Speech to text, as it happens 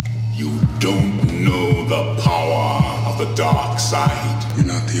You don't know the power of the dark side. You're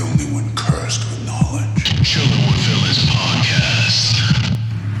not the only one cursed with knowledge. Chillin' with Villains podcast.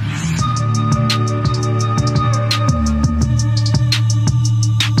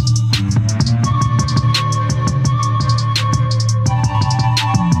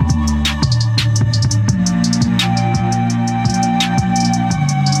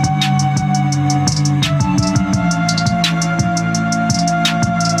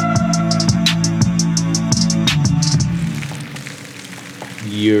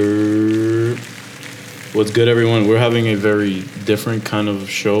 What's good, everyone? We're having a very different kind of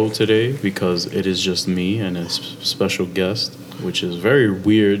show today because it is just me and a special guest, which is very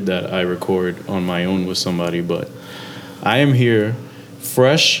weird that I record on my own with somebody, but I am here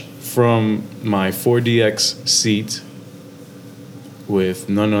fresh from my 4DX seat with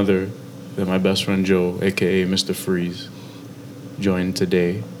none other than my best friend Joe, aka Mr. Freeze, joined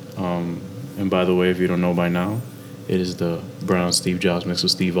today. And by the way, if you don't know by now, it is the Brown Steve Jobs mixed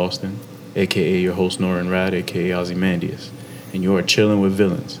with Steve Austin, a.k.a. your host, Norin Rad, a.k.a. Ozymandias. And you are chilling with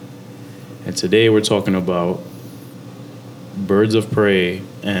villains. And today we're talking about Birds of Prey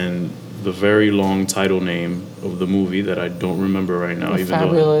and the very long title name of the movie that I don't remember right now. The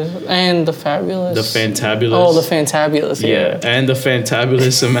Fantabulous. The Fantabulous. Oh, the Fantabulous, yeah. And the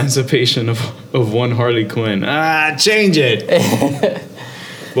Fantabulous Emancipation of one Harley Quinn. Change it!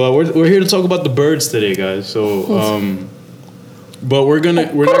 Well, we're here to talk about the birds today, guys. So, but we're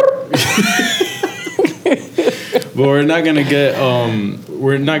not gonna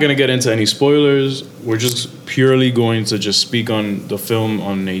get into any spoilers. We're just purely going to just speak on the film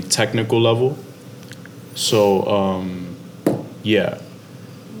on a technical level. So, yeah.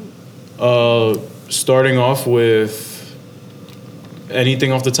 Starting off with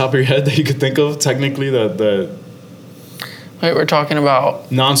anything off the top of your head that you could think of technically that. Wait, we're talking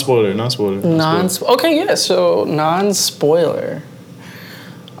about non-spoiler. Okay, yeah. So non-spoiler.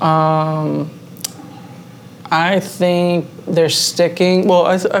 I think they're sticking. Well,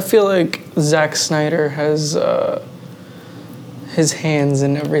 I feel like Zack Snyder has his hands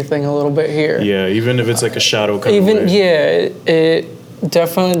in everything a little bit here. Yeah, even if it's like a shadow kind of way. Yeah, it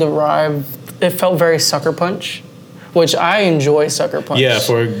definitely it felt very Sucker Punch. Which I enjoy Sucker Punch. Yeah,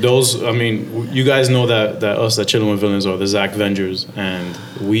 for those, I mean, you guys know that us that Chillin' with Villains are the Zack Vengers, and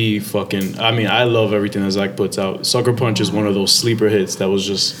I love everything that Zack puts out. Sucker Punch is one of those sleeper hits that was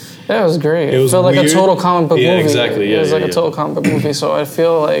just... Yeah, it was great. It was felt weird. Like a total comic book movie. Yeah, exactly. Yeah, it was like a total comic book movie, so I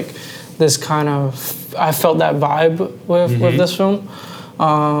feel like this kind of... I felt that vibe with this film.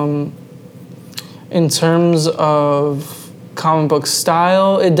 In terms of comic book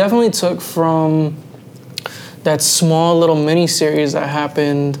style, it definitely took from... that small little mini series that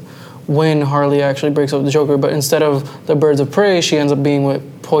happened when Harley actually breaks up the Joker, but instead of the Birds of Prey, she ends up being with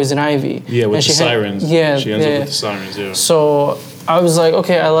Poison Ivy. Yeah, with the sirens. She ends up with the sirens, yeah. So I was like,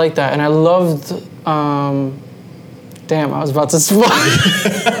 okay, I like that. And I loved, damn, I was about to spoil.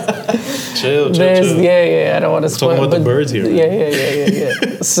 Chill. Yeah, I don't want to spoil. Talking about the birds here.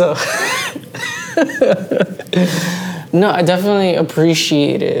 Yeah. So, no, I definitely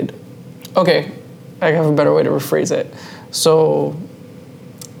appreciated, okay, I have a better way to rephrase it. So,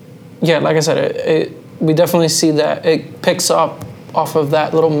 yeah, like I said, we definitely see that it picks up off of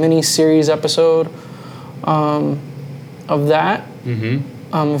that little mini series episode of that.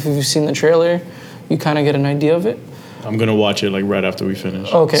 If you've seen the trailer, you kind of get an idea of it. I'm gonna watch it like right after we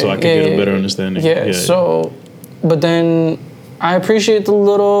finish, okay, so I can get a better understanding. Yeah. So, but then I appreciate the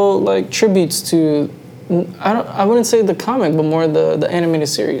little like tributes to I wouldn't say the comic, but more the animated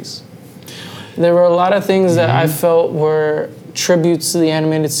series. There were a lot of things that I felt were tributes to the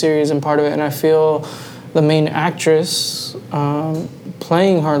animated series and part of it, and I feel the main actress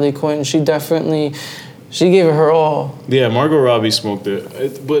playing Harley Quinn, she gave it her all. Yeah, Margot Robbie smoked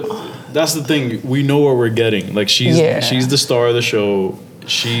it. But that's the thing, we know what we're getting. Like she's the star of the show.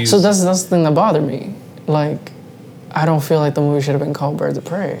 So that's the thing that bothered me. Like, I don't feel like the movie should have been called Birds of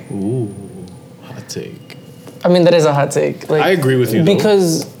Prey. Ooh, hot take. I mean, that is a hot take. Like, I agree with you,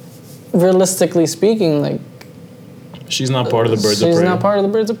 because realistically speaking, like, she's not part of the Birds of Prey. She's not part of the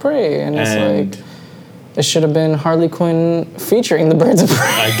Birds of Prey, and it's like it should have been Harley Quinn featuring the Birds of Prey.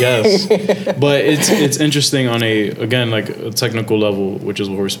 I guess, but it's interesting on a technical level, which is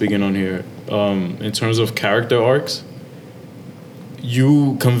what we're speaking on here. In terms of character arcs,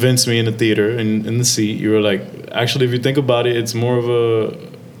 you convinced me in the theater in the seat. You were like, actually, if you think about it, it's more of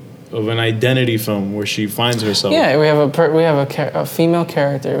an identity film where she finds herself. Yeah, we have a female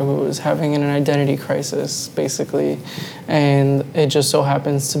character who is having an identity crisis, basically, and it just so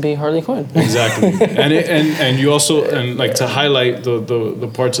happens to be Harley Quinn. Exactly, and you also like to highlight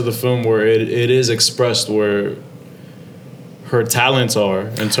the parts of the film where it is expressed where her talents are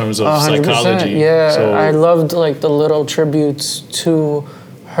in terms of 100%. psychology. Yeah, so, I loved like the little tributes to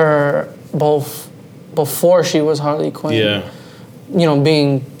her both before she was Harley Quinn. Yeah. You know,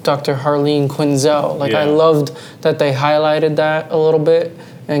 being Dr. Harleen Quinzel. Like, I Yeah. loved that they highlighted that a little bit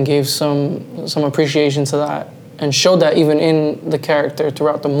and gave some appreciation to that and showed that even in the character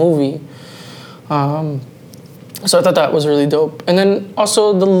throughout the movie. So I thought that was really dope. And then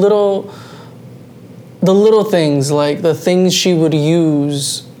also the little things, like the things she would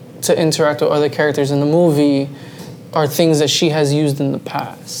use to interact with other characters in the movie are things that she has used in the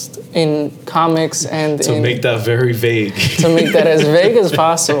past in comics and to make that very vague. to make that as vague as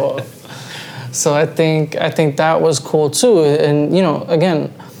possible. So I think that was cool too. And you know,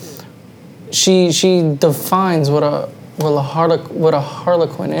 again, she defines what a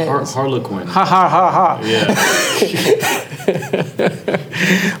Harlequin is. Harlequin. Ha ha ha ha. Yeah.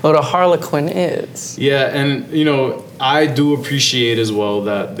 What a Harlequin is. Yeah, and you know, I do appreciate as well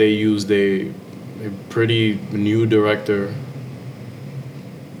that they used a pretty new director,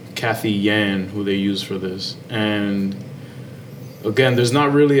 Kathy Yan, who they used for this. And again, there's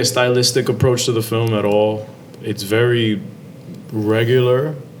not really a stylistic approach to the film at all. It's very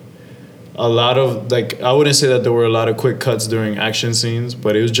regular. A lot of, like, I wouldn't say that there were a lot of quick cuts during action scenes,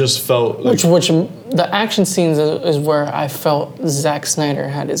 but it just felt like... Which the action scenes is where I felt Zack Snyder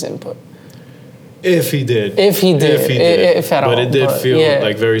had his input. If he did. If at all. But it did feel yeah.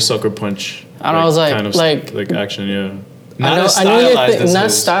 like very Sucker Punch. And I was like, kind of like action, yeah. Not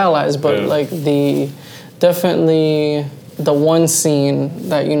stylized, but like definitely the one scene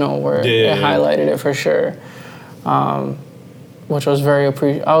that, you know, where it highlighted it for sure. Which was very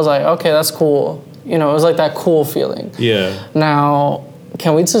I was like, okay, that's cool. You know, it was like that cool feeling. Yeah. Now,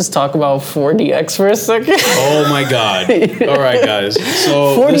 can we just talk about 4DX for a second? Oh my God. All right, guys.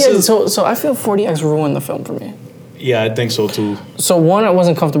 So 4DX, so I feel 4DX ruined the film for me. Yeah, I think so too. So one, I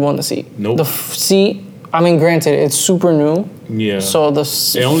wasn't comfortable in the seat. Nope. The seat, I mean, granted, it's super new. Yeah. So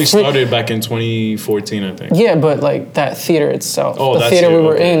it only started back in 2014, I think. Yeah, but like that theater itself, Oh, the theater we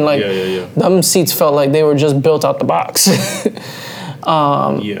were in, like yeah. them seats felt like they were just built out the box.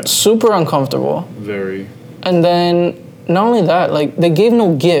 Yeah. Super uncomfortable. Very. And then not only that, like they gave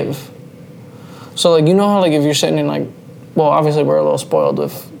no give. So like, you know how like if you're sitting in like, well, obviously we're a little spoiled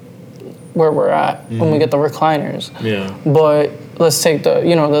with where we're at when we get the recliners. Yeah. But let's take the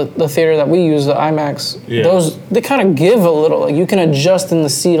theater that we use, the IMAX. Yeah. Those, they kind of give a little. Like you can adjust in the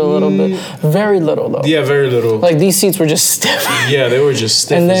seat a little bit. Very little though. Yeah, very little. Like these seats were just stiff. Yeah, they were just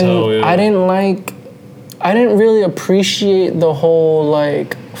stiff and as then hell. Yeah. I didn't really appreciate the whole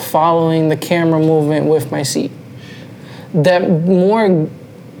like following the camera movement with my seat. That more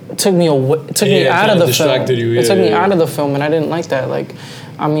took me away, me out of the film. It took me out of the film, and I didn't like that. Like,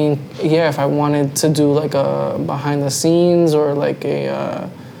 I mean, yeah, if I wanted to do like a behind the scenes or like a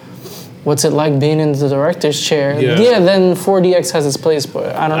what's it like being in the director's chair, then 4DX has its place.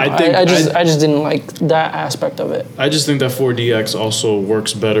 But I don't know. I just didn't like that aspect of it. I just think that 4DX also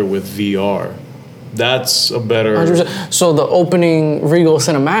works better with VR. That's a better... 100%. So the opening Regal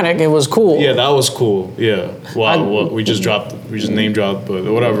cinematic, it was cool. Yeah, that was cool. Yeah. Wow, we just name dropped, but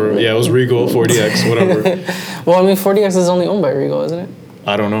whatever. Yeah, it was Regal, 4DX, whatever. Well, I mean, 4DX is only owned by Regal, isn't it?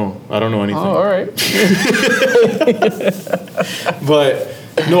 I don't know anything. Oh, all right. But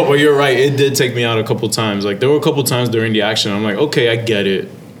you're right. It did take me out a couple times. Like there were a couple times during the action, I'm like, okay, I get it.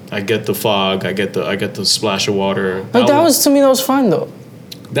 I get the fog. I get the splash of water. Like that was fun though.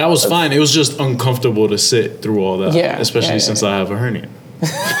 That was fine. It was just uncomfortable to sit through all that. Yeah. Especially since I have a hernia.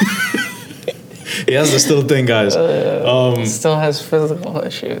 Yeah, that's the still thing, guys. Still has physical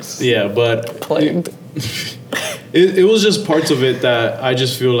issues. Yeah, but Plagued. It was just parts of it that I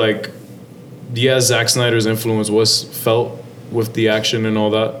just feel like, Zack Snyder's influence was felt with the action and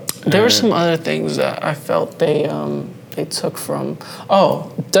all that. There were some other things that I felt they took from.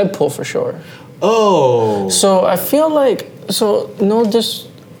 Oh, Deadpool for sure. Oh. So I feel like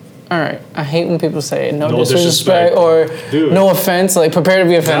all right, I hate when people say no disrespect or Dude. No offense. Like prepare to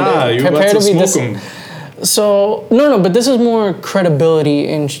be offended. Nah, you're prepare about to be smoke 'em. So no, but this is more credibility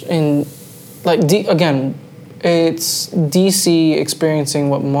in like again, it's DC experiencing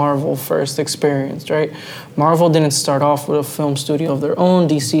what Marvel first experienced, right? Marvel didn't start off with a film studio of their own.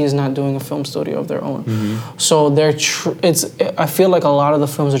 DC is not doing a film studio of their own. Mm-hmm. So I feel like a lot of the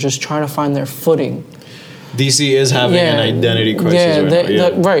films are just trying to find their footing. DC is having an identity crisis right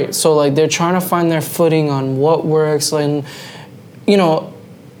now. Right. So like they're trying to find their footing on what works, and you know,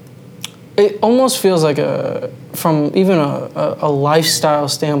 it almost feels like from even a lifestyle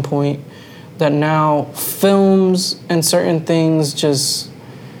standpoint, that now films and certain things just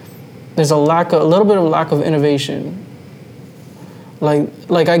there's a little bit of lack of innovation.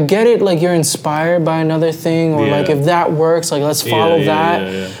 Like I get it, like you're inspired by another thing, or like if that works, like let's follow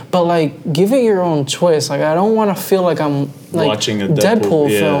that. Yeah. But like give it your own twist. Like I don't want to feel like I'm like watching a Deadpool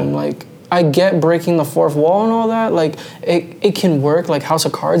film. Like I get breaking the fourth wall and all that. Like it can work. Like House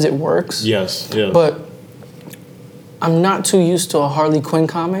of Cards, it works. Yes. But I'm not too used to a Harley Quinn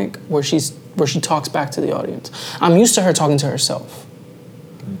comic where she talks back to the audience. I'm used to her talking to herself.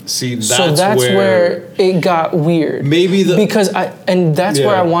 See, that's where it got weird. Maybe where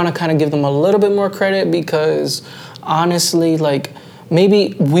I want to kind of give them a little bit more credit, because honestly, like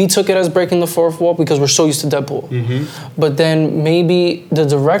maybe we took it as breaking the fourth wall because we're so used to Deadpool. Mm-hmm. But then maybe the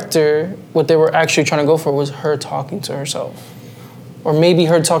director, what they were actually trying to go for was her talking to herself, or maybe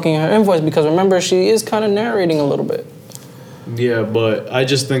her talking in her own voice, because remember she is kind of narrating a little bit. Yeah, but I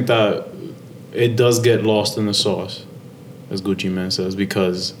just think that it does get lost in the sauce, as Gucci Mane says,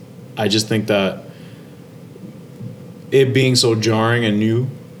 because I just think that it being so jarring and new,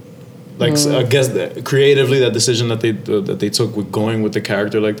 like I guess that creatively that decision that they took with going with the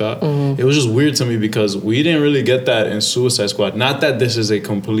character like that, it was just weird to me, because we didn't really get that in Suicide Squad. Not that this is a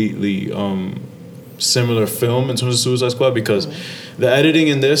completely similar film in terms of Suicide Squad, because the editing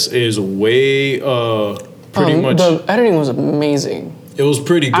in this is way pretty much. The editing was amazing. It was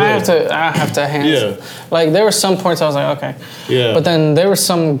pretty good. I have to hands. Like there were some points I was like, okay. Yeah. But then there were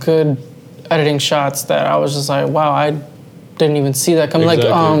some good editing shots that I was just like, wow, I didn't even see that coming.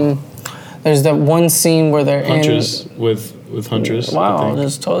 Exactly. Like there's that one scene where they're Huntress with Huntress. Wow,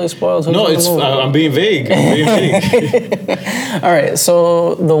 just totally spoiled. No, I'm being vague. All right,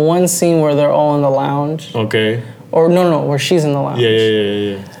 so the one scene where they're all in the lounge. Okay. Or no, where she's in the lounge.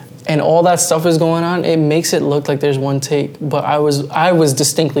 Yeah. And all that stuff is going on. It makes it look like there's one take, but I was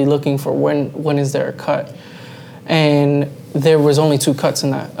distinctly looking for when is there a cut, and there was only 2 cuts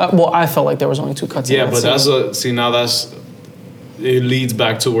in that. I felt like there was only 2 cuts. Yeah, in that but scene. It leads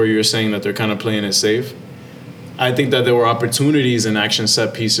back to where you're saying that they're kind of playing it safe. I think that there were opportunities in action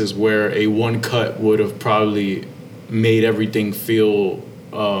set pieces where a one cut would have probably made everything feel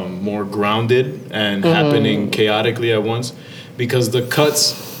more grounded and happening chaotically at once, because the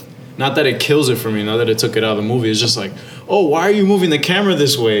cuts. Not that it kills it for me, not that it took it out of the movie. It's just like, oh, why are you moving the camera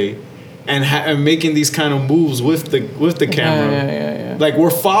this way, and making these kind of moves with the camera? Yeah. Like we're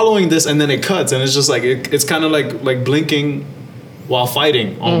following this, and then it cuts, and it's just like it's kind of like blinking while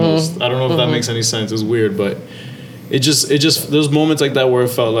fighting almost. I don't know if that makes any sense. It's weird, but it just there's moments like that where it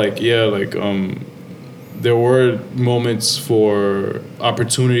felt like there were moments for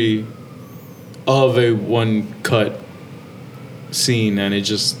opportunity of a one cut scene, and it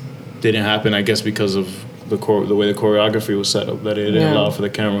just didn't happen, I guess, because of the way the choreography was set up, that it didn't allow for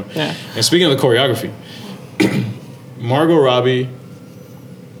the camera. Yeah. And speaking of the choreography, Margot Robbie,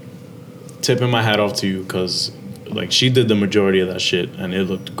 tipping my hat off to you, because like she did the majority of that shit and it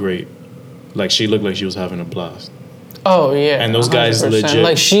looked great. Like she looked like she was having a blast. Oh yeah. And those guys 100%. legit.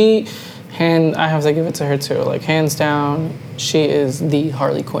 Like I have to give it to her too. Like hands down, she is the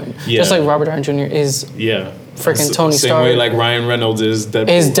Harley Quinn. Yeah. Just like Robert Downey Jr. is. Yeah. Freaking Tony Stark. Same way like Ryan Reynolds is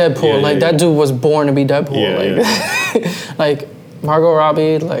Deadpool. Yeah, that dude was born to be Deadpool. Like Margot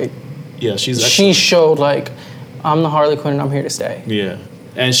Robbie, like she showed like I'm the Harley Quinn and I'm here to stay. Yeah.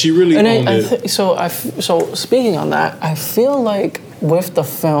 And she really owned it. So speaking on that, I feel like with the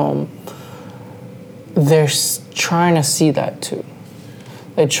film, they're trying to see that too.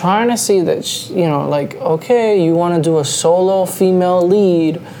 They're trying to see that, like, okay, you want to do a solo female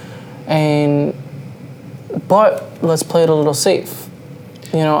lead, but let's play it a little safe.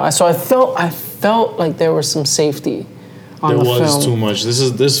 So I felt like there was some safety on the film. There was too much.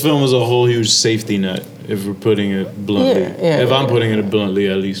 This film is a whole huge safety net, if we're putting it bluntly. I'm putting it bluntly,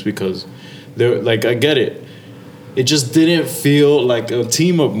 at least, because I get it. It just didn't feel like a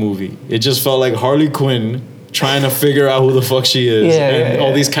team-up movie. It just felt like Harley Quinn trying to figure out who the fuck she is.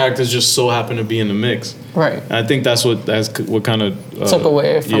 All these characters just so happen to be in the mix. Right. And I think that's what kind of... took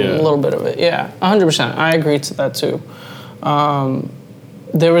away from a little bit of it. Yeah, 100%. I agree to that, too.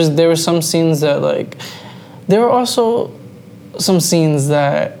 There were some scenes that, like... There were also some scenes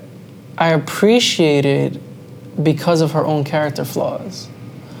that I appreciated because of her own character flaws.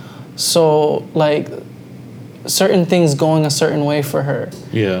 So, like, certain things going a certain way for her.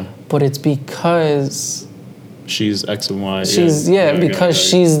 Yeah. But it's because she's X and Y. She's because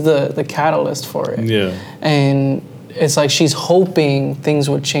she's the catalyst for it. Yeah. And it's like she's hoping things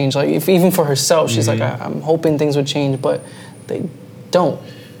would change. Like if even for herself, she's like, I'm hoping things would change, but they don't.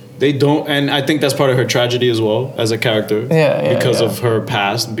 They don't, and I think that's part of her tragedy as well as a character. Because of her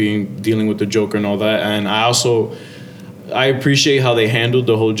past dealing with the Joker and all that. And I appreciate how they handled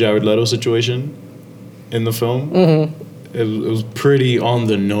the whole Jared Leto situation in the film. Mm-hmm. It was pretty on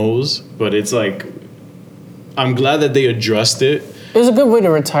the nose, but it's like, I'm glad that they addressed it. It was a good way to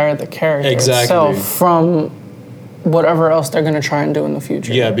retire the character itself from whatever else they're gonna try and do in the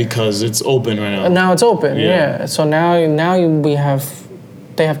future. Yeah, because it's open right now. Now it's open. Yeah. So now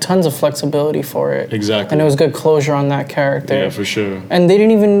they have tons of flexibility for it. Exactly. And it was good closure on that character. Yeah, for sure. And they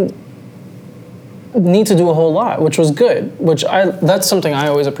didn't even need to do a whole lot, which was good. That's something I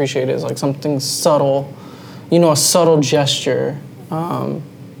always appreciate, is like something subtle, a subtle gesture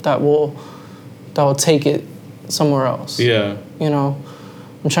that will take it somewhere else. Yeah.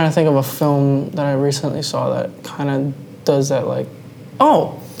 I'm trying to think of a film that I recently saw that kind of does that. Like,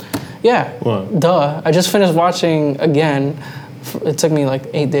 oh, yeah. What? Duh. I just finished watching again. It took me like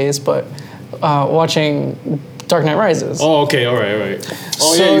 8 days, but watching Dark Knight Rises. Oh, okay, all right.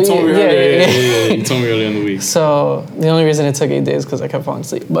 Oh, so, yeah, you told me earlier. Yeah. You told me earlier in the week. So the only reason it took 8 days because I kept falling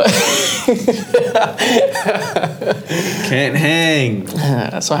asleep, but can't hang.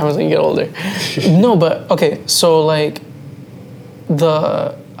 That's what happens when you get older. No, but okay. So like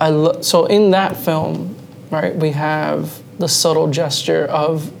so in that film, right, we have the subtle gesture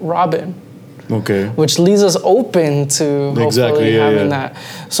of Robin. Okay. Which leaves us open to hopefully having that.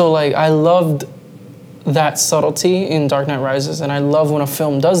 So like I loved that subtlety in Dark Knight Rises, and I love when a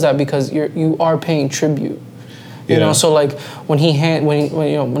film does that because you are paying tribute. You know, so like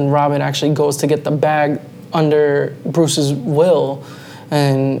when Robin actually goes to get the bag under Bruce's will,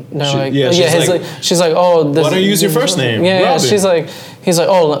 and they're she's like, oh, why don't you use your first name? Yeah, he's like,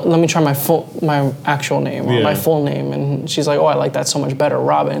 oh, let me try my actual name or my full name, and she's like, oh, I like that so much better,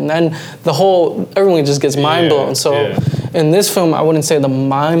 Robin. And then everyone just gets mind blown. So in this film, I wouldn't say the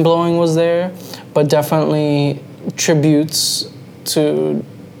mind blowing was there, but definitely tributes to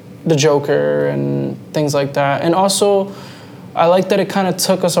the Joker and things like that. And also, I like that it kind of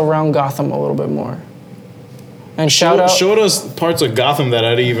took us around Gotham a little bit more. And showed us parts of Gotham that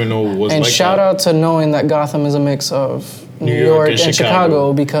I didn't even know was and like shout out to knowing that Gotham is a mix of New York and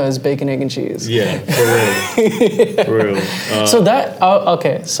Chicago because bacon, egg, and cheese. Yeah, for real. For real. So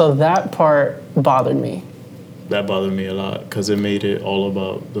that part bothered me. That bothered me a lot because it made it all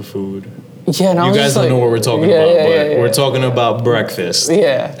about the food. Yeah, and you guys don't know what we're talking about, but we're talking about breakfast.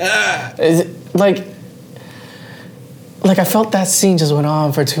 Yeah. Like I felt that scene just went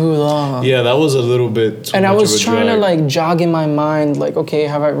on for too long. Yeah, that was a little bit too and much I was of a trying drag. to like jog in my mind, like, okay,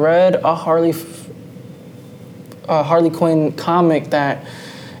 have I read a Harley Quinn comic that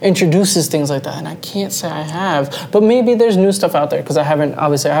introduces things like that? And I can't say I have, but maybe there's new stuff out there because I haven't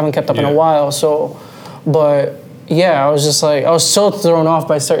kept up in a while. So, but yeah, I was just like, I was so thrown off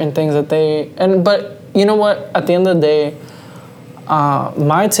by certain things but you know what? At the end of the day,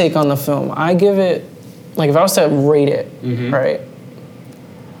 my take on the film, I give it. Like, if I was to rate it, right,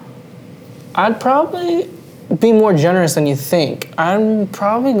 I'd probably be more generous than you think. I'm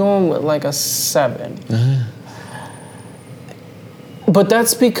probably going with, like, a 7. But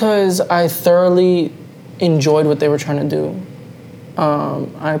that's because I thoroughly enjoyed what they were trying to do.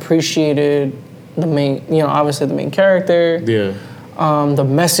 I appreciated obviously the main character. Yeah. The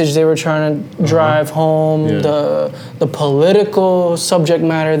message they were trying to drive home, the political subject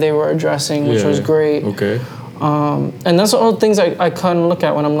matter they were addressing, which was great. Okay. And that's all the things I kind of look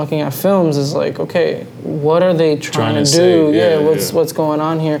at when I'm looking at films is like, okay, what are they trying to do? What's going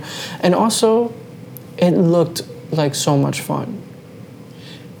on here? And also, it looked like so much fun.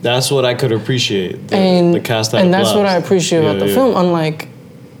 That's what I could appreciate. The cast and that's what I appreciate about the film, unlike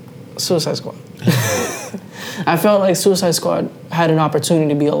Suicide Squad. I felt like Suicide Squad had an opportunity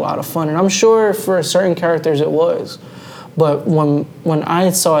to be a lot of fun, and I'm sure for certain characters it was. But when I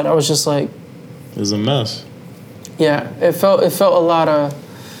saw it, I was just like, it was a mess. Yeah, it felt like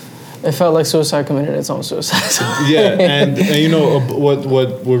Suicide committed its own suicide. Yeah, and you know what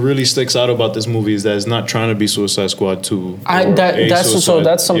really sticks out about this movie is that it's not trying to be Suicide Squad 2.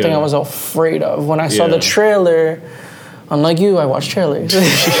 That's something I was afraid of when I saw the trailer. Unlike you, I watch trailers.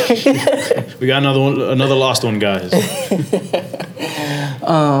 We got another lost one, guys.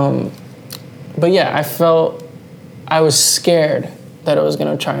 But yeah, I was scared that it was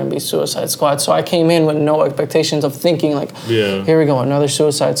gonna try and be Suicide Squad. So I came in with no expectations of thinking like, here we go, another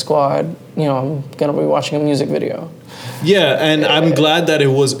Suicide Squad. I'm gonna be watching a music video. Yeah, and I'm glad that it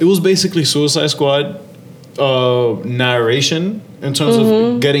was basically Suicide Squad narration in terms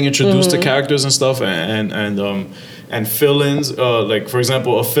of getting introduced to characters and stuff, and fill-ins. Like for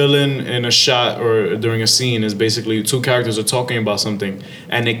example, a fill-in in a shot or during a scene is basically two characters are talking about something,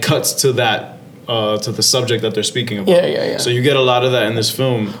 and it cuts to that. To the subject that they're speaking about. Yeah. So you get a lot of that in this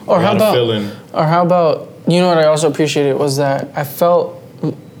film. Or how about, you know what I also appreciated was that I felt,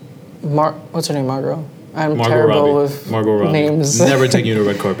 what's her name, Margot? I'm Margot terrible Robbie. with Margot Robbie. names. Never taking you to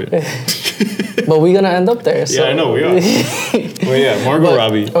red carpet. But we're going to end up there. So. Yeah, I know, we are. Well, yeah, Margot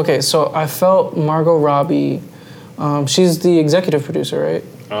Robbie. Okay, so I felt Margot Robbie, she's the executive producer, right?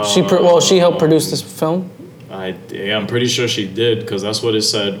 She helped produce this film. I'm pretty sure she did, because that's what it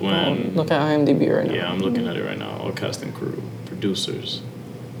said when... Look at IMDb right now. Yeah, I'm looking at it right now. All cast and crew, producers.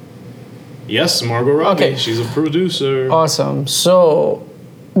 Yes, Margot Robbie. Okay. She's a producer. Awesome. So,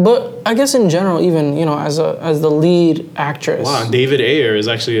 but I guess in general, even, you know, as the lead actress. Wow, David Ayer is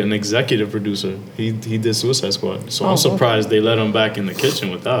actually an executive producer. He did Suicide Squad. So I'm surprised they let him back in the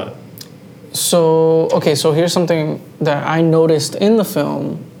kitchen with that. So, okay, so here's something that I noticed in the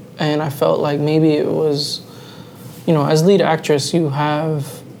film, and I felt like maybe it was... You know, as lead actress, I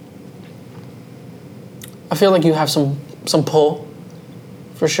feel like you have some pull,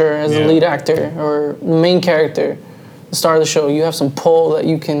 for sure. As a lead actor or main character, the star of the show, you have some pull that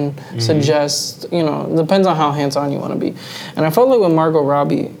you can suggest. You know, depends on how hands-on you want to be. And I felt like with Margot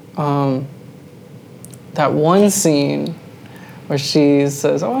Robbie, that one scene where she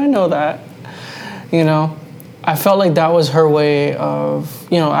says, "Oh, I know that," you know, I felt like that was her way of,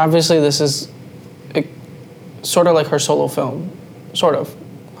 you know, obviously this is sort of like her solo film, sort of,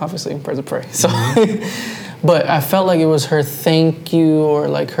 obviously, Birds of Prey. So, but I felt like it was her thank you, or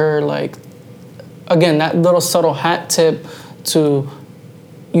like her, like, again, that little subtle hat tip to,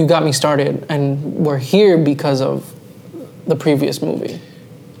 you got me started, and we're here because of the previous movie.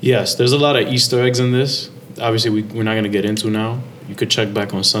 Yes, there's a lot of Easter eggs in this. Obviously, we're not going to get into now. You could check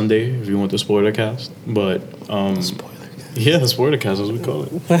back on Sunday if you want the spoiler cast. But, Spoiler cast. Yeah, the spoiler cast, as we call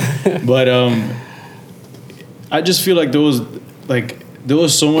it. But, I just feel like there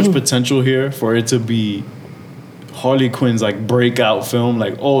was so much potential here for it to be Harley Quinn's like breakout film.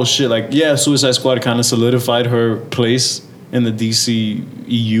 Like, oh shit, like yeah, Suicide Squad kind of solidified her place in the DC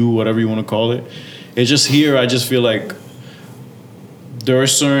EU, whatever you want to call it. It's just here, I just feel like there are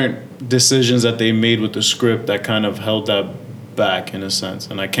certain decisions that they made with the script that kind of held that back in a sense.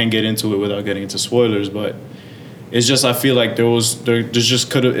 And I can't get into it without getting into spoilers, but it's just, I feel like it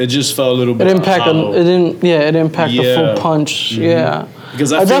just felt a little bit hollow. It didn't impact the full punch. Mm-hmm. Yeah.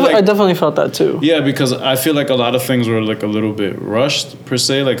 Because I definitely felt that too. Yeah, because I feel like a lot of things were like a little bit rushed per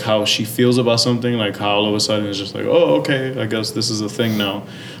se, like how she feels about something, like how all of a sudden it's just like, oh, okay, I guess this is a thing now.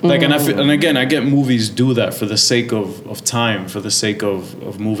 Like, and again, I get movies do that for the sake of time, for the sake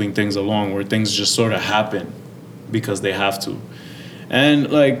of moving things along, where things just sort of happen because they have to. And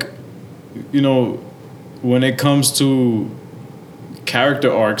like, you know, when it comes to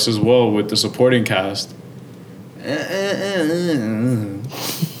character arcs as well with the supporting cast,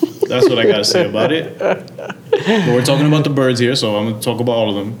 that's what I gotta say about it. But we're talking about the birds here, so I'm gonna talk about all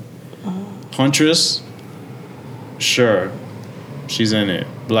of them. Huntress, sure, she's in it.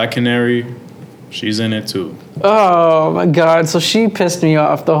 Black Canary, she's in it too. Oh my God! So she pissed me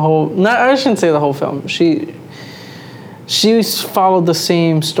off the whole. I shouldn't say the whole film. She followed the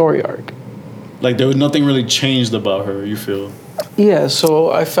same story arc. Like there was nothing really changed about her. You feel? Yeah.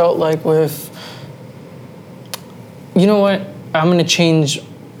 So I felt like with. You know what? I'm gonna change.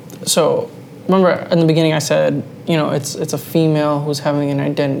 So, remember in the beginning I said, you know, it's a female who's having an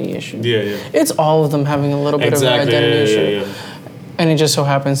identity issue. Yeah. It's all of them having a little bit of an identity issue. Yeah. And it just so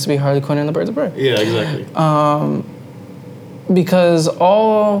happens to be Harley Quinn and the Birds of Prey. Yeah, exactly. Because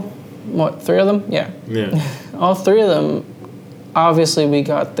three of them? Yeah. Yeah. All three of them, obviously we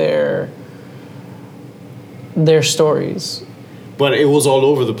got their stories. But it was all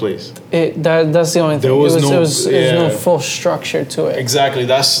over the place. That's the only thing. There was no full structure to it. Exactly.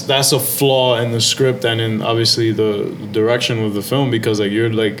 That's a flaw in the script and in obviously the direction of the film, because like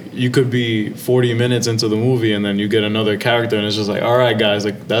you could be 40 minutes into the movie and then you get another character and it's just like, all right guys,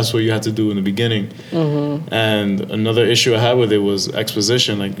 like that's what you had to do in the beginning. Mm-hmm. And another issue I had with it was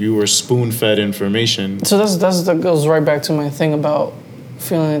exposition. Like you were spoon-fed information. So that goes right back to my thing about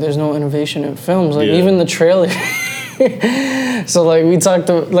feeling like there's no innovation in films. Like even the trailer. So like we talked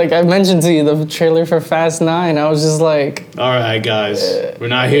to, like I mentioned to you the trailer for Fast 9. I was just like, all right guys, we're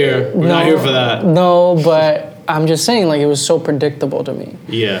not here. We're not here for that. No, but I'm just saying like it was so predictable to me.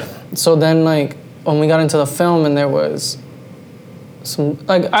 Yeah. So then like when we got into the film and there was some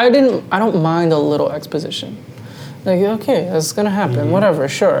like I don't mind a little exposition. Like okay, that's gonna happen. Mm-hmm. Whatever,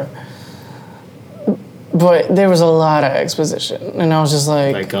 sure. But But there was a lot of exposition, and I was just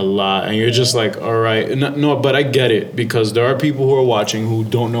Like a lot, and you're just like, all right, no, but I get it because there are people who are watching who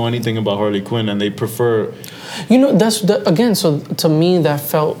don't know anything about Harley Quinn, and they prefer. you know, again. So to me, that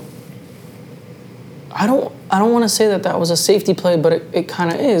felt. I don't want to say that was a safety play, but it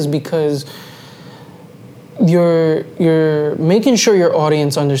kind of is because you're making sure your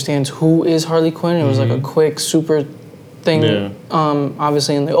audience understands who is Harley Quinn. It was like a quick, super thing,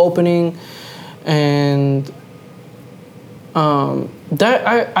 obviously in the opening, and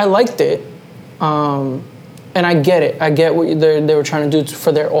that I liked it, and I get it. I get what they were trying to do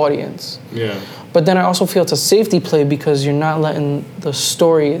for their audience. Yeah. But then I also feel it's a safety play because you're not letting the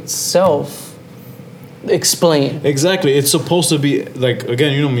story itself explain. Exactly. It's supposed to be like,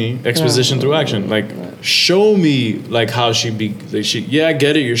 again, you know me, exposition through action. Like, show me like how I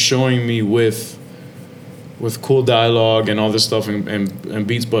get it. You're showing me with cool dialogue and all this stuff and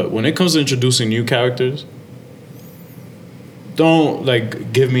beats, but when it comes to introducing new characters, don't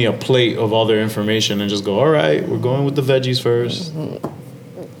like give me a plate of all their information and just go, all right, we're going with the veggies first.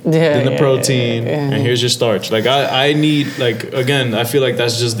 Then the protein, and here's your starch. Like I need, like, again, I feel like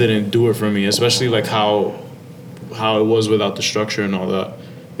that's just didn't do it for me, especially like how it was without the structure and all that.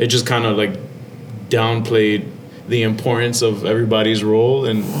 It just kind of like downplayed the importance of everybody's role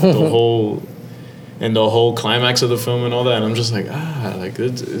and the whole climax of the film and all that. And I'm just like, like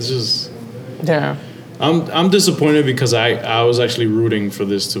it's just I'm disappointed because I was actually rooting for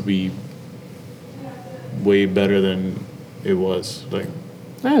this to be way better than it was. Like,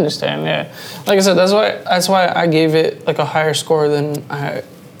 I understand, yeah. Like I said, that's why I gave it like a higher score than I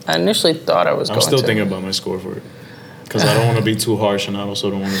initially thought I was going to. I'm still thinking about my score for it. Because I don't want to be too harsh and I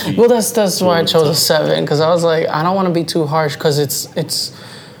also don't want to be... Well, that's why I chose a 7. Because I was like, I don't want to be too harsh because it's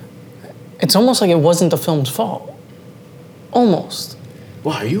almost like it wasn't the film's fault. Almost.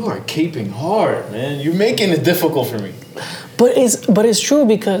 Wow, you are caping hard, man. You're making it difficult for me. But it's true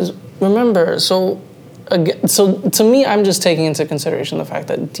because, remember, so to me, I'm just taking into consideration the fact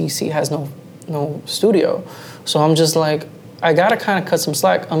that DC has no studio. So I'm just like, I gotta kind of cut some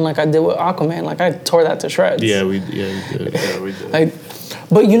slack, unlike I did with Aquaman. Like, I tore that to shreds. Yeah, we did. Yeah, we did. Like,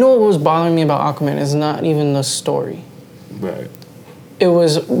 but you know what was bothering me about Aquaman is not even the story. Right. It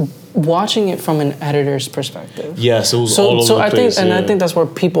was watching it from an editor's perspective. Yes, it was all over the place. I think that's where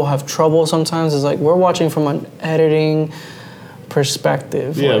people have trouble sometimes. Is like we're watching from an editing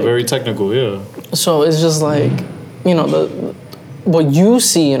perspective. Yeah, like, very technical. Yeah. So it's just like, you know, what you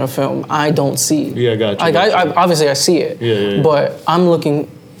see in a film, I don't see. Yeah, I got you. Like I obviously I see it. Yeah. But I'm looking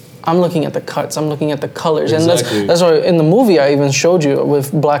at the cuts. I'm looking at the colors, Exactly. and that's why in the movie I even showed you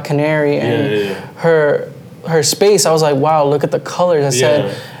with Black Canary and her space. I was like, wow, look at the colors. I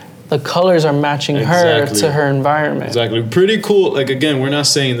said, the colors are matching her to her environment. Exactly. Pretty cool. Like, again, we're not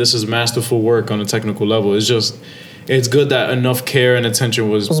saying this is masterful work on a technical level. It's just, it's good that enough care and attention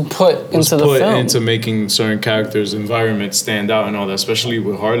was put into the film. Into making certain characters' environments stand out and all that, especially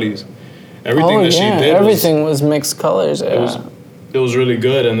with Harley's. Everything that she did. Everything was mixed colors. Yeah. It was really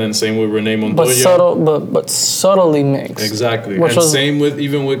good, and then same with Renee Montoya. But subtly mixed. Exactly. And same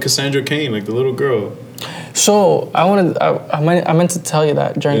with Cassandra Cain, like the little girl. So I meant to tell you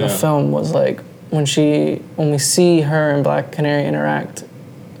that during the film was like when we see her and Black Canary interact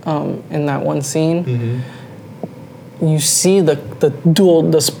in that one scene, you see the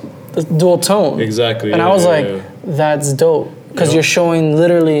dual tone. Exactly. And I was like, that's dope. Because you're showing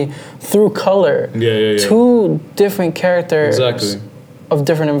literally through color two different characters of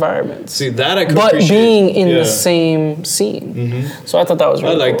different environments. See, that I could but appreciate. Being in the same scene. So I thought that was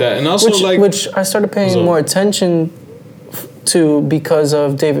really cool. I like that. And also which I started paying more attention to because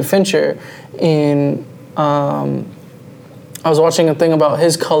of David Fincher in I was watching a thing about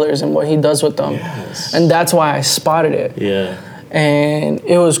his colors and what he does with them. Yes. And that's why I spotted it. Yeah. And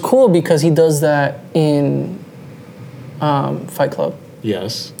it was cool because he does that in Fight Club.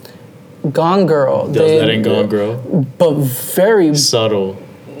 Yes. Gone Girl. Does that in Gone Girl. But very subtle.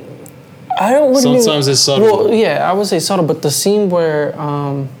 Sometimes it's subtle. Well, yeah, I would say subtle, but the scene where,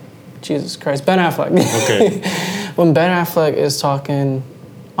 Jesus Christ, Ben Affleck. Okay. When Ben Affleck is talking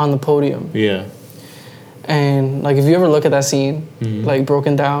on the podium. Yeah. And like if you ever look at that scene, like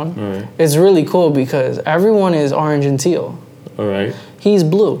broken down, right. It's really cool because everyone is orange and teal. All right. He's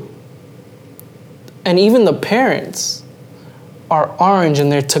blue. And even the parents are orange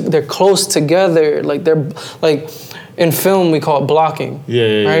and they're close together. Like they're like in film we call it blocking. Right?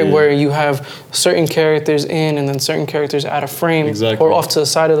 Yeah. Where you have certain characters in and then certain characters out of frame or off to the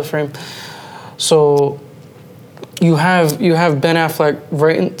side of the frame. So you have Ben Affleck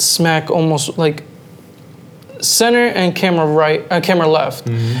right smack almost like center and camera right, camera left,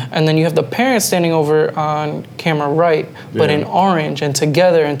 and then you have the parents standing over on camera right, but in orange and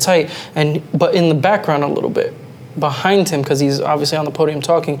together and tight, but in the background a little bit behind him because he's obviously on the podium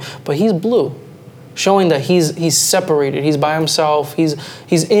talking, but he's blue, showing that he's separated, he's by himself, he's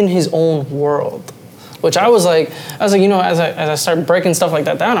in his own world. Which I was like, you know, as I started breaking stuff like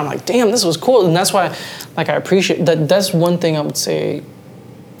that down, I'm like, damn, this was cool, and that's why, like, I appreciate that. That's one thing I would say.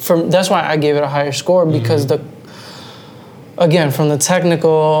 That's why I gave it a higher score because again, from the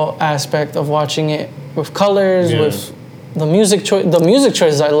technical aspect of watching it with colors, with the music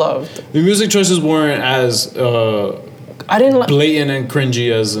choices I loved. The music choices weren't as I didn't blatant and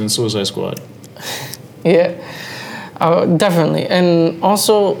cringy as in Suicide Squad. Yeah, definitely. And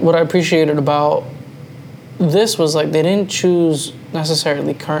also, what I appreciated about this was like they didn't choose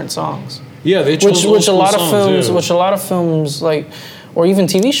necessarily current songs. Yeah, they chose which a lot of songs, films, which a lot of films like, or even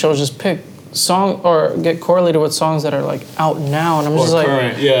TV shows just pick song or get correlated with songs that are like out now, and I'm just like,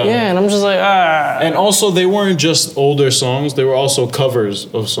 current, and I'm just like, And also, they weren't just older songs; they were also covers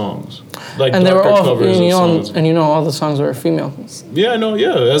of songs, like and they were all, covers and, of songs. And you know, all the songs were female. Yeah, no,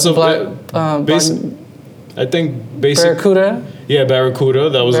 yeah, as a I think basic Barracuda. Yeah, Barracuda.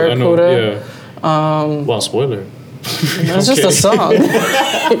 That was Barracuda. I know. Yeah. Well, spoiler. That's just a song.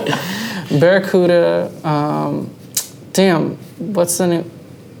 Barracuda. Damn, what's the name?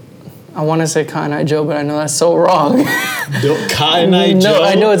 I want to say Cotton Eye Joe, but I know that's so wrong. Cotton Eye Joe? No,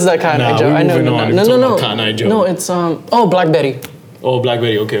 I know it's not Cotton Eye Joe. I know. No. Cotton Eye Joe. No, it's Black Betty. Oh, Black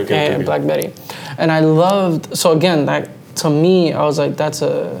Betty. Okay. Black Betty. And I loved. So again, that to me, I was like,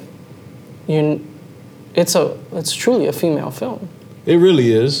 it's truly a female film. It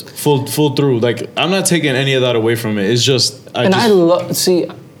really is full through. Like, I'm not taking any of that away from it. It's just I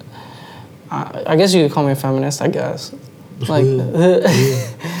guess you could call me a feminist. I guess, like,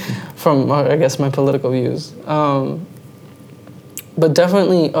 from I guess my political views. But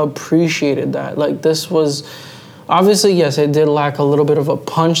definitely appreciated that. Like, this was obviously, yes, it did lack a little bit of a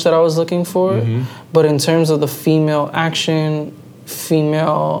punch that I was looking for. But in terms of the female action,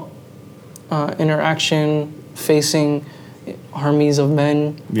 female interaction, facing armies of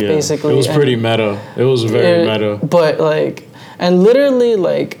men, basically. It was pretty meta. It was very meta. But, like, and literally,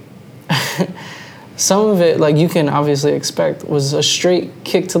 like, some of it, like, you can obviously expect was a straight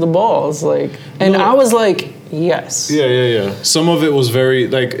kick to the balls. Like, and I was like, yes. Yeah. Some of it was very,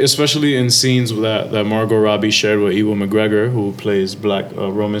 like, especially in scenes that Margot Robbie shared with Ewan McGregor, who plays Black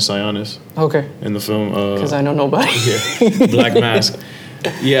Roman Sionis. Okay. In the film. Because I know nobody. Black Mask.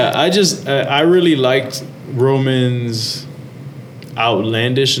 Yeah, I really liked Roman's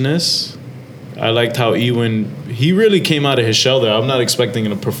outlandishness. I liked how he really came out of his shell there. I'm not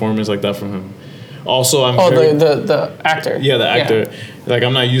expecting a performance like that from him. Also, the actor. Yeah, the actor. Yeah. Like,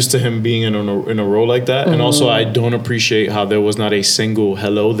 I'm not used to him being in a role like that. And also, I don't appreciate how there was not a single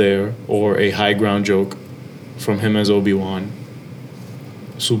hello there or a high ground joke from him as Obi-Wan.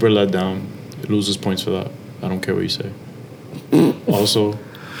 Super let down. It loses points for that. I don't care what you say. Also,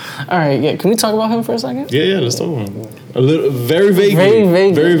 all right, yeah. Can we talk about him for a second? Yeah. Let's talk about him. A little, very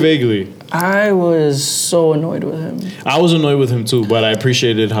vaguely. Very vaguely. I was so annoyed with him. I was annoyed with him too, but I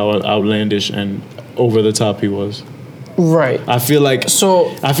appreciated how outlandish and over the top he was. Right. I feel like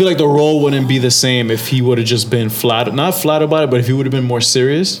the role wouldn't be the same if he would have just been not flat about it, but if he would have been more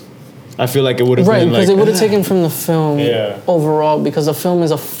serious. I feel like it would have been because it would have taken from the film overall, because the film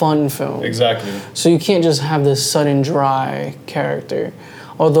is a fun film. Exactly. So you can't just have this sudden dry character.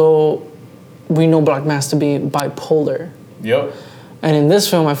 Although we know Black Mask to be bipolar. Yep. And in this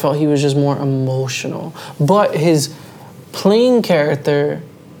film, I felt he was just more emotional. But his playing character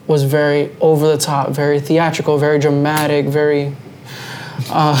was very over the top, very theatrical, very dramatic, very...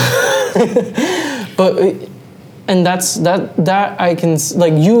 And that I can,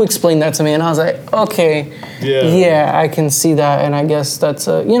 like, you explained that to me, and I was like, okay, yeah, I can see that, and I guess that's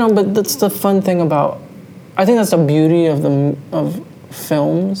but that's the fun thing about, I think that's the beauty of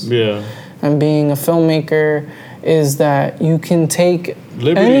films, and being a filmmaker, is that you can take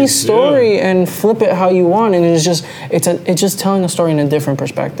any story and flip it how you want, and it's just telling a story in a different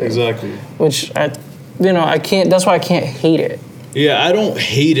perspective. Exactly. Which I can't. That's why I can't hate it. Yeah, I don't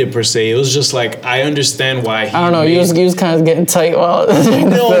hate it per se. It was just like, I understand why. I don't know. You was kind of getting tight while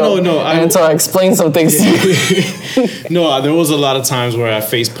No. Until I explained some things to you. No, there was a lot of times where I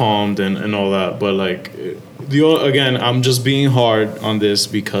face palmed and all that, but like, again, I'm just being hard on this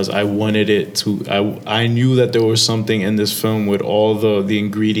because I wanted it to. I knew that there was something in this film with all the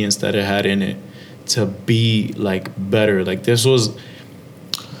ingredients that it had in it to be like better. Like this was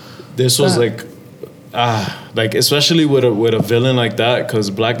like Like, especially with a villain like that, because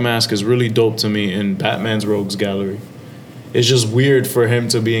Black Mask is really dope to me in Batman's Rogues Gallery. It's just weird for him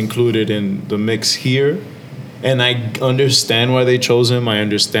to be included in the mix here. And I understand why they chose him. I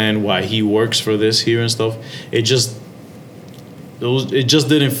understand why he works for this here and stuff. It just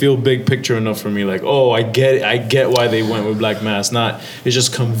didn't feel big picture enough for me. Like, oh, I get why they went with Black Mask. Not, it's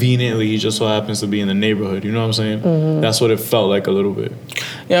just conveniently he just so happens to be in the neighborhood. You know what I'm saying? Mm-hmm. That's what it felt like a little bit.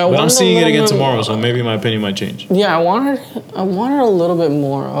 Yeah, but I'm seeing it again tomorrow, so maybe my opinion might change. Yeah, I wanted a little bit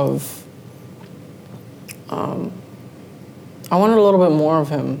more of. I wanted a little bit more of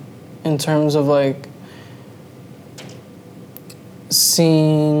him, in terms of like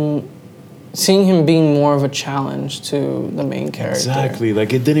seeing him being more of a challenge to the main character. Exactly.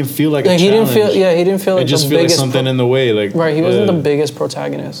 Like, it didn't feel like a he challenge. He didn't feel like it just the felt like biggest something in the way. Like, right, he wasn't the biggest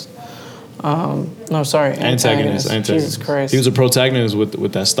protagonist. No, sorry, antagonist. Jesus Christ. He was a protagonist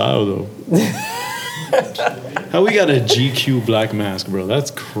with that style, though. How we got a GQ Black Mask, bro?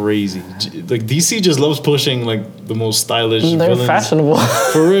 That's crazy. Like, DC just loves pushing like the most stylish They're villains. fashionable.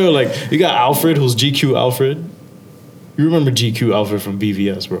 For real. Like, you got Alfred, who's GQ Alfred. You remember GQ Alfred from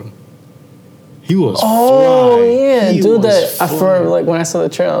BVS, bro? He was fly. Yeah, He dude. was That for like when I saw the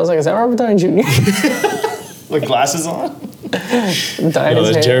trailer, I was like, "Is that Robert Downey Jr.?" With glasses on? Dyed No, his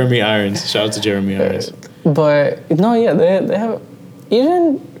that's hair. Jeremy Irons. Shout out to Jeremy Irons. But no, yeah, they have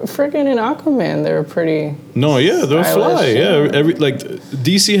even freaking in Aquaman. They were pretty. No, yeah, they're Stylish, fly. Yeah, yeah. like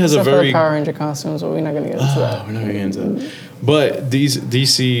DC has Except a for very. the Power Ranger costumes, but we're not gonna get into that. We're not gonna get into that. But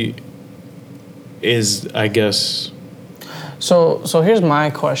DC is, I guess. So here's my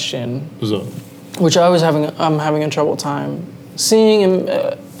question, What's up? which I'm having a trouble time seeing him.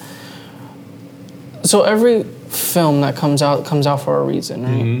 So every film that comes out for a reason,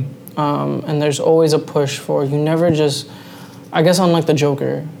 right? Mm-hmm. And there's always a push for, you never just, I guess unlike the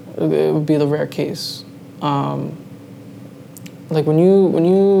Joker, it would be the rare case. Like when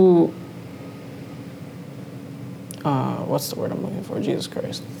you what's the word I'm looking for? Jesus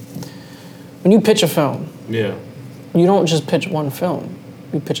Christ. When you pitch a film, Yeah. you don't just pitch one film.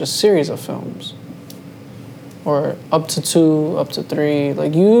 You pitch a series of films. Or up to 2, up to 3.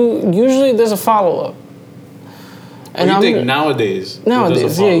 Like usually there's a follow-up. And you think nowadays?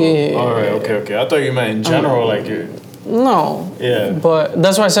 Nowadays, yeah. All right, okay. I thought you meant in general, like you're. No. Yeah. But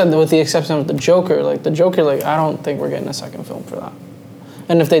that's why I said, with the exception of the Joker, like the Joker, like I don't think we're getting a second film for that.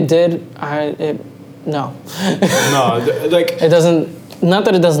 And if they did, no. No, like. It doesn't. Not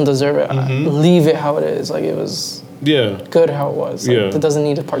that it doesn't deserve it. Mm-hmm. Leave it how it is. Like it was. Yeah. Good how it was. Like, Yeah. It doesn't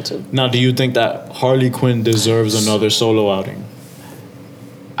need a part 2. Now, do you think that Harley Quinn deserves another solo outing?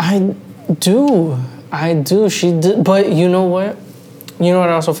 I do. She did. But you know what? You know what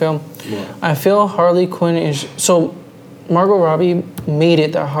I also feel? What? I feel Harley Quinn is... So, Margot Robbie made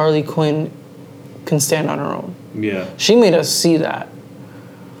it that Harley Quinn can stand on her own. Yeah. She made us see that.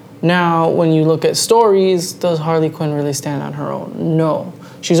 Now, when you look at stories, does Harley Quinn really stand on her own? No.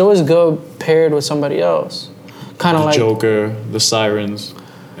 She's always good paired with somebody else. Kind of The like... Joker, the Sirens,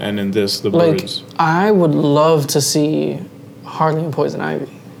 and in this, the Like, Birds. I would love to see Harley and Poison Ivy.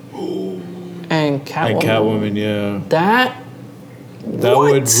 And Catwoman. And Catwoman, yeah. That That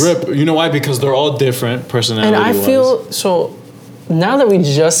What? would rip. You know why? Because they're all different and personality-wise. I feel so. Now that we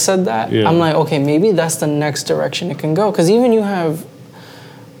just said that, Yeah. I'm like, okay, maybe that's the next direction it can go. Because even you have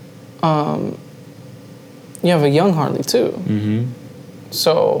a young Harley too. Mm-hmm.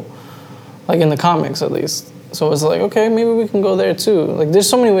 So, like in the comics at least. So it's like, okay, maybe we can go there too. Like, there's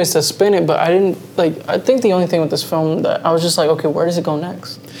so many ways to spin it, but I didn't like. I think the only thing with this film that I was just like, okay, where does it go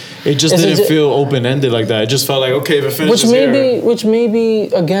next? It just Is it didn't ju- feel open-ended like that. It just felt like, okay, if it finishes Which may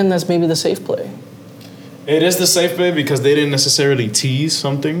be again, that's maybe the safe play. It is the safe play because they didn't necessarily tease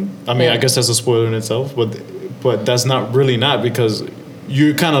something. I mean, Yeah. I guess that's a spoiler in itself, but that's not because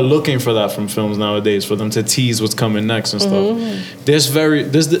you're kind of looking for that from films nowadays, for them to tease what's coming next and stuff.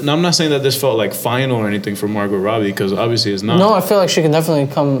 Now, I'm not saying that this felt like final or anything for Margot Robbie, because obviously it's not. No, I feel like she can definitely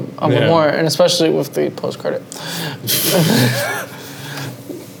come up with Yeah. more, and especially with the post credit.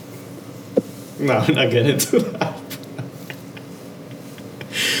 No, we're not getting into that.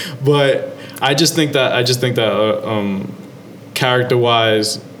 But I just think that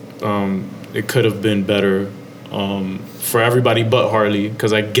character-wise, it could have been better for everybody but Harley,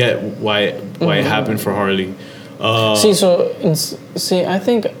 because I get why it happened for Harley. I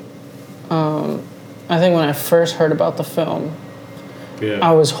think when I first heard about the film, Yeah.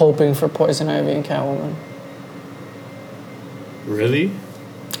 I was hoping for Poison Ivy and Catwoman. Really?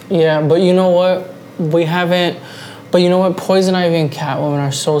 Yeah, but you know what? We haven't. But you know what? Poison Ivy and Catwoman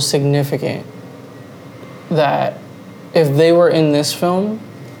are so significant that if they were in this film,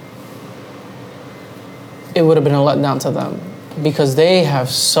 it would have been a letdown to them because they have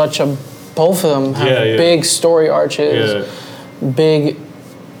both of them have big story arches, big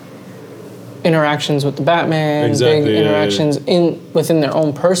interactions with the Batman, big interactions within their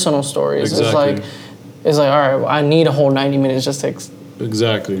own personal stories. Exactly. It's like, all right, well, I need a whole 90 minutes just to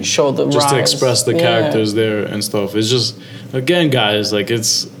show the just rise. to express the characters there and stuff. It's just, again, guys, like,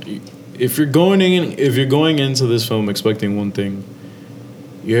 it's, if you're going into this film expecting one thing,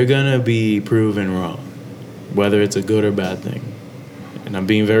 you're gonna be proven wrong, whether it's a good or bad thing. And I'm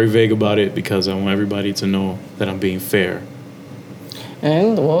being very vague about it because I want everybody to know that I'm being fair.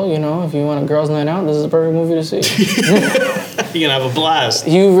 And, well, you know, if you want a girls' night out, this is a perfect movie to see. You're gonna have a blast.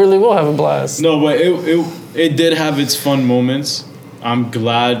 You really will have a blast. No, but it did have its fun moments. I'm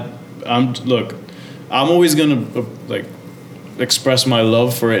glad. I'm always gonna express my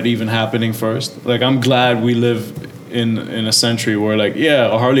love for it even happening first. Like, I'm glad we live in a century where, like,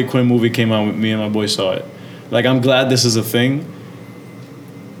 a Harley Quinn movie came out, with me and my boy saw it. Like, I'm glad this is a thing.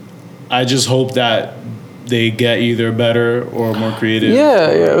 I just hope that they get either better or more creative.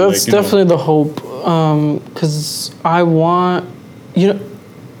 Yeah, that's definitely the hope. Because I want, you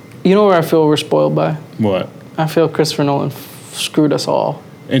know where I feel we're spoiled by? What? I feel Christopher Nolan screwed us all.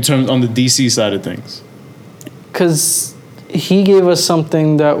 In terms on the DC side of things. Because he gave us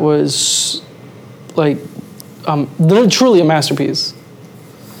something that was like truly a masterpiece.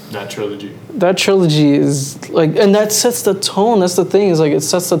 That trilogy is like, and that sets the tone. That's the thing, is like, it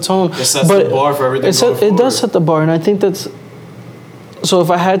sets the tone. It sets the bar for everything. It does set the bar, and I think that's. So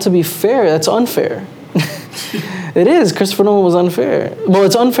if I had to be fair, that's unfair. It is. Christopher Nolan was unfair. Well,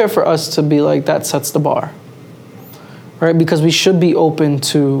 it's unfair for us to be like, that sets the bar, right? Because we should be open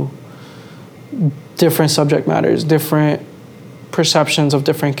to different subject matters, different perceptions of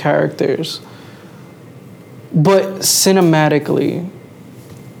different characters. But cinematically,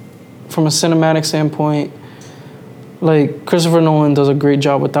 from a cinematic standpoint, like, Christopher Nolan does a great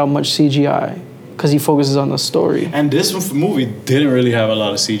job without much CGI because he focuses on the story. And this movie didn't really have a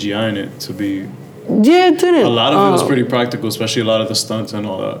lot of CGI in it, to be. Yeah, it didn't. A lot of it was pretty practical, especially a lot of the stunts and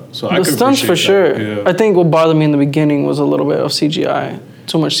all that. So I could stunts for sure. Yeah. I think what bothered me in the beginning was a little bit of CGI.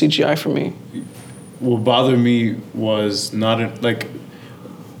 Too much CGI for me. What bothered me was not like,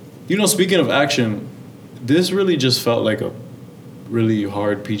 speaking of action, this really just felt like a really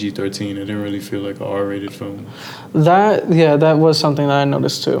hard PG-13. It didn't really feel like an R-rated film. That was something that I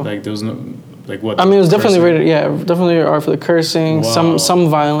noticed too. Like, there was no, like, what? I mean, it was definitely rated. Yeah, definitely R for the cursing. Wow. Some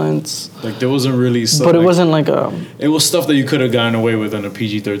violence. Like, there wasn't really stuff. But it wasn't like a. It was stuff that you could have gotten away with on a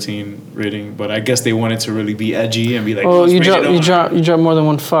PG-13 rating. But I guess they wanted to really be edgy and be like, oh, you drop more than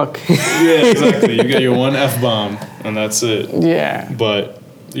one fuck. Yeah, exactly. You get your one F-bomb and that's it. Yeah. But,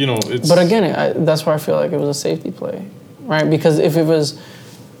 it's. But again, that's where I feel like it was a safety play, right? Because if it was.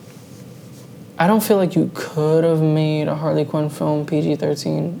 I don't feel like you could have made a Harley Quinn film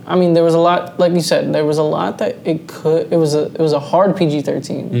PG-13. I mean, there was a lot, like you said, there was a lot that it was a hard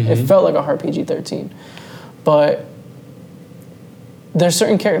PG-13. Mm-hmm. It felt like a hard PG-13. But there's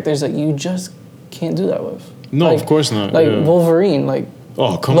certain characters that you just can't do that with. No, of course not. Like Wolverine, like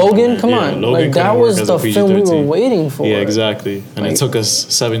Logan, come on. Logan, like, that was the film we were waiting for. Yeah, exactly. And it took us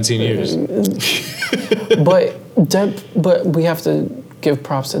 17 years. But we have to give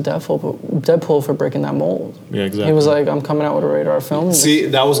props to Deadpool for breaking that mold. Yeah, exactly. He was like, I'm coming out with a rated R film. See,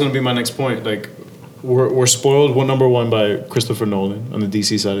 that was going to be my next point. Like, we're spoiled, number one, by Christopher Nolan on the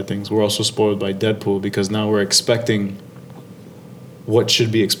DC side of things. We're also spoiled by Deadpool because now we're expecting what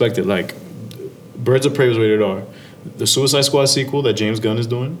should be expected. Like, Birds of Prey was rated R. The Suicide Squad sequel that James Gunn is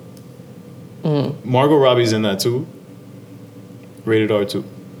doing, Margot Robbie's in that too. Rated R too.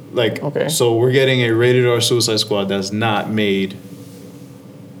 Like, okay. So we're getting a rated R Suicide Squad that's not made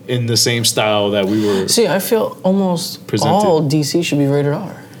in the same style that we were. See, I feel almost all DC should be rated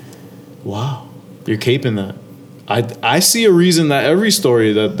R. Wow, you're caping that. I see a reason that every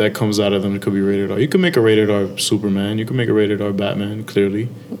story that comes out of them could be rated R. You could make a rated R Superman. You could make a rated R Batman, clearly.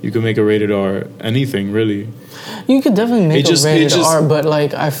 You could make a rated R anything, really. You could definitely make a rated R, but,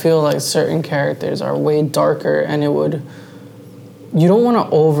 like, I feel like certain characters are way darker, and you don't want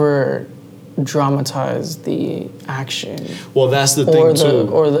to over dramatize the action. Well, that's the thing too.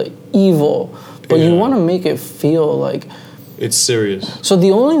 Or the evil, but you want to make it feel like it's serious. So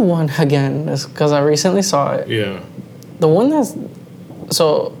the only one, again, is because I recently saw it. Yeah. The one that's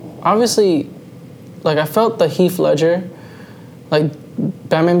so obviously, like, I felt the Heath Ledger, like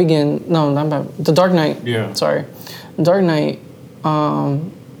Batman Begins. No, not Batman. The Dark Knight. Yeah. Sorry, Dark Knight.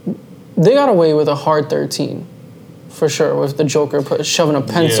 They got away with a hard 13. For sure, with the Joker shoving a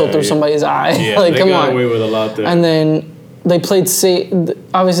pencil through somebody's eye. Yeah, like, they got away with a lot there. And then they played safe.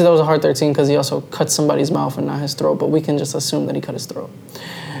 Obviously, that was a hard 13 because he also cut somebody's mouth and not his throat. But we can just assume that he cut his throat.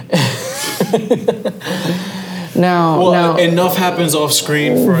 Now, enough happens off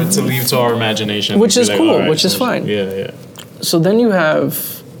screen for it to leave to our imagination, which is cool, all right, which is fine. Yeah. So then you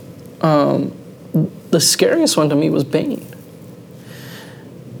have the scariest one to me was Bane.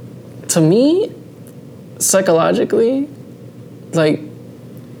 To me, psychologically, like,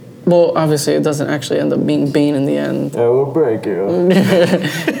 well, obviously it doesn't actually end up being Bane in the end. I will break you.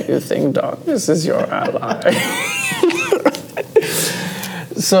 You think darkness is your ally.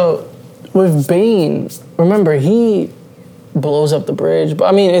 So with Bane, remember he blows up the bridge. But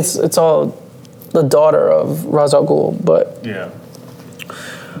I mean, it's all the daughter of Ra's al Ghul. But Yeah.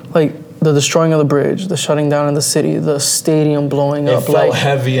 like the destroying of the bridge, the shutting down of the city, the stadium blowing up. It felt Like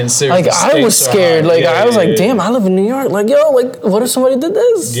heavy and serious. like The I was stakes are scared. high. Like Yeah, I was yeah, like, yeah. damn, I live in New York. Like yo, like what if somebody did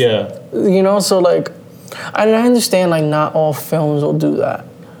this? Yeah. You know, so like, and I understand like not all films will do that.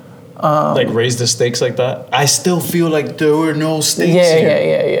 Like raise the stakes like that. I still feel like there were no stakes Yeah,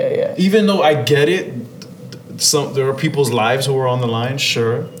 here. yeah. Even though I get it, there are people's lives who were on the line,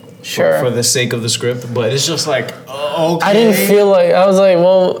 sure. Sure. For the sake of the script, but it's just like, okay. I didn't feel like I was like,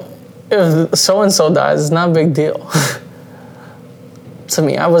 well, if so and so dies, it's not a big deal. To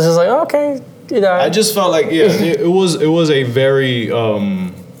me, I was just like, okay, you died. I just felt like it was a very how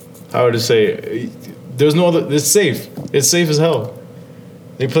would I say? There's no other. It's safe. It's safe as hell.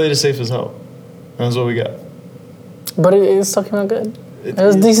 They played it safe as hell. That's what we got. But it still came out good. It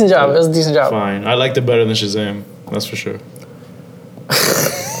was a decent job. It was a decent job. Fine. I liked it better than Shazam. That's for sure.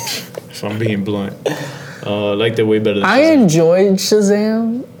 If I'm being blunt, I liked it way better than Shazam. I enjoyed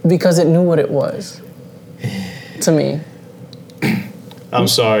Shazam because it knew what it was. To me. I'm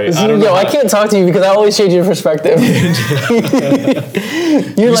sorry. I don't Yo, know I can't talk to you because I always change your perspective.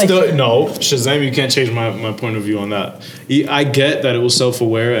 You're like, No, Shazam, you can't change my point of view on that. I get that it was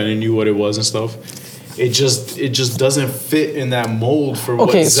self-aware and it knew what it was and stuff. It just doesn't fit in that mold for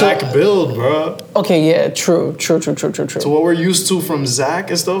what Zach built, bro. okay, yeah, true. So what we're used to from Zach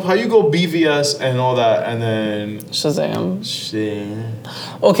and stuff, how you go BVS and all that and then Shazam. shit.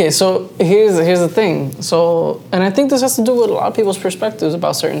 Okay, so here's the thing. So, and I think this has to do with a lot of people's perspectives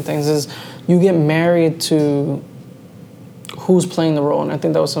about certain things. Is you get married to who's playing the role, and I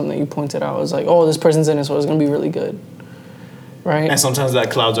think that was something that you pointed out. It was like, oh, this person's in it, so it's gonna be really good, right? And sometimes that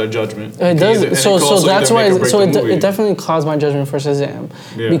clouds our judgment. It does. So that's why. So it it definitely clouds my judgment for Shazam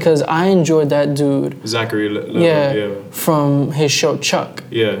Yeah. because I enjoyed that dude. Zachary Levi, Yeah, from his show Chuck.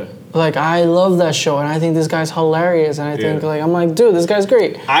 Yeah. Like I love that show, and I think this guy's hilarious, and I think Yeah. like I'm like, dude, this guy's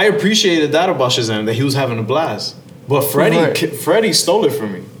great. I appreciated that about Shazam, that he was having a blast. But Freddie stole it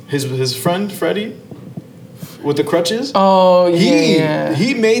from me. His friend Freddie with the crutches. Oh yeah.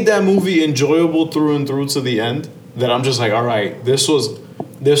 He made that movie enjoyable through and through to the end. That I'm just like, all right, this was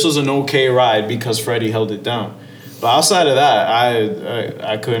an okay ride because Freddie held it down. But outside of that,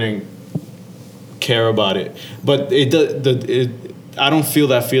 I couldn't care about it. But I don't feel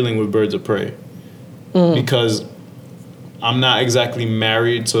that feeling with Birds of Prey because I'm not exactly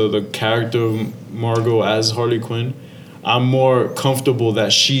married to the character of Margot as Harley Quinn. I'm more comfortable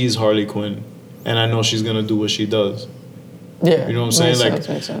that she's Harley Quinn, and I know she's gonna do what she does. Yeah. You know what I'm saying?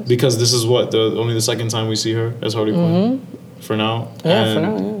 Makes sense. Because this is only the second time we see her as Harley Quinn for now. Yeah, for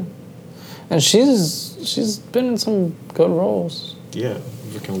now, yeah. And she's been in some good roles. Yeah,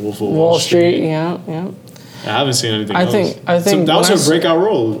 freaking Wolf of Wall Street, yeah. I haven't seen anything I else. think That was when her breakout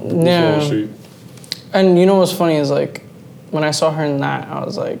role. Wolf of Yeah. Wall Street. And you know what's funny is like when I saw her in that, I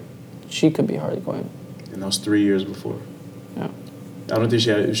was like, she could be Harley Quinn. And that was 3 years before. Yeah. I don't think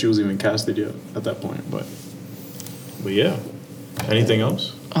she was even casted yet at that point, but yeah. Anything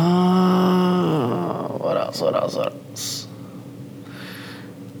else? What else?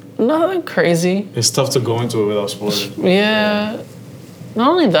 Nothing crazy. It's tough to go into it without spoiling. Yeah. Not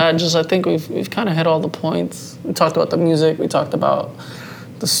only that, just I think we've kind of hit all the points. We talked about the music. We talked about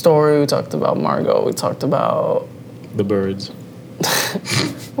the story. We talked about Margot. We talked about The birds.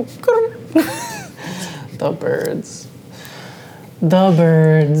 the birds. The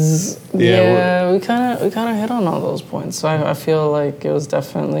birds. Yeah, we kind of hit on all those points. So I feel like it was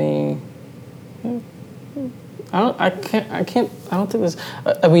definitely. I don't think this.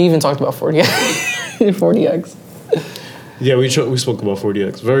 We even talked about 40X. 40X. Yeah, we spoke about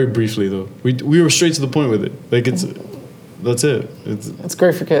 40X very briefly though. We were straight to the point with it. Like that's it. It's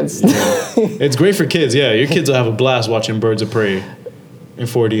great for kids. It's great for kids. Yeah, your kids will have a blast watching Birds of Prey in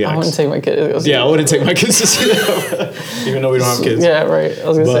 40X. I wouldn't take my kids. Yeah, I wouldn't take my kids to see that, even though we don't have kids. Yeah, right. I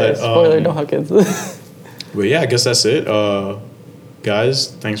was gonna say, spoiler, don't have kids. But yeah, I guess that's it. Guys,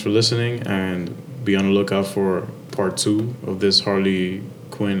 thanks for listening, and be on the lookout for part part 2 of this Harley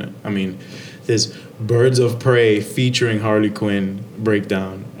Quinn. I mean, this Birds of Prey featuring Harley Quinn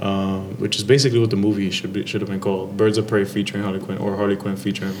breakdown, which is basically what the movie should have been called: Birds of Prey featuring Harley Quinn, or Harley Quinn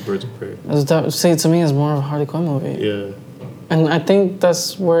featuring Birds of Prey. See, to me, it's more of a Harley Quinn movie. Yeah. And I think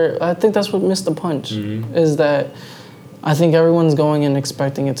that's what missed the punch, is that I think everyone's going in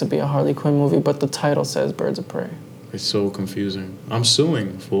expecting it to be a Harley Quinn movie, but the title says Birds of Prey. It's so confusing. I'm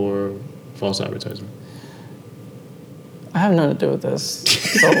suing for false advertising. I have nothing to do with this.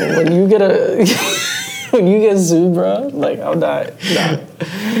 So when you get sued, bro, like, I'll die. Nah.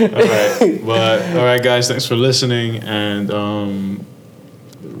 All right, guys, thanks for listening, and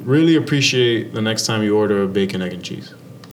really appreciate the next time you order a bacon, egg, and cheese.